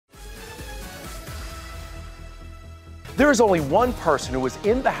There is only one person who was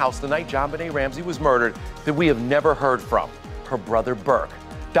in the house the night JonBenet Ramsey was murdered that we have never heard from, her brother Burke.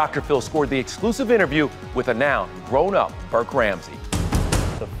 Dr. Phil scored the exclusive interview with a now grown-up Burke Ramsey.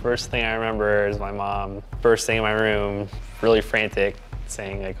 The first thing I remember is my mom bursting in my room, really frantic,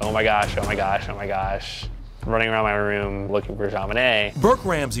 saying like, "Oh my gosh, oh my gosh, oh my gosh." Running around my room looking for JonBenet. Burke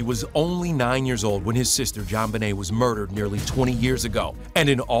Ramsey was only 9 years old when his sister JonBenet was murdered nearly 20 years ago. And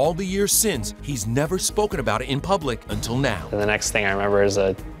in all the years since, he's never spoken about it in public until now. And the next thing I remember is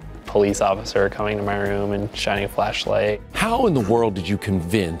a police officer coming to my room and shining a flashlight. How in the world did you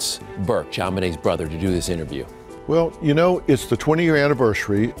convince Burke, JonBenet's brother, to do this interview? Well, you know, it's the 20-year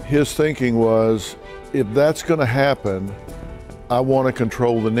anniversary. His thinking was, if that's going to happen, I want to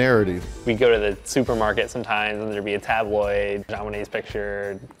control the narrative. We'd go to the supermarket sometimes and there'd be a tabloid, JonBenet's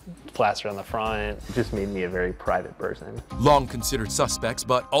picture plastered on the front. It just made me a very private person. Long considered suspects,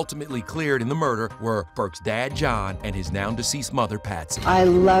 but ultimately cleared in the murder were Burke's dad, John, and his now deceased mother, Patsy. I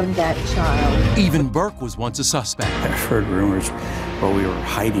love that child. Even Burke was once a suspect. I've heard rumors where we were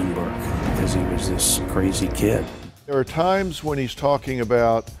hiding Burke because he was this crazy kid. There are times when he's talking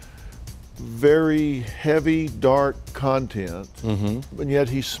about very heavy, dark content, and yet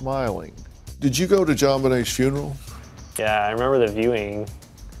he's smiling. Did you go to JonBenet's funeral? Yeah, I remember the viewing.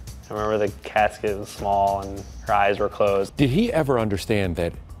 I remember the casket was small and her eyes were closed. Did he ever understand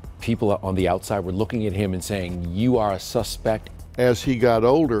that people on the outside were looking at him and saying, "You are a suspect"? As he got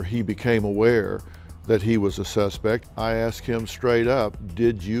older, he became aware that he was a suspect. I asked him straight up,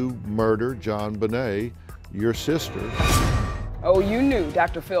 did you murder JonBenet, your sister? Oh, you knew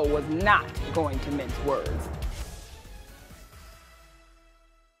Dr. Phil was not going to mince words.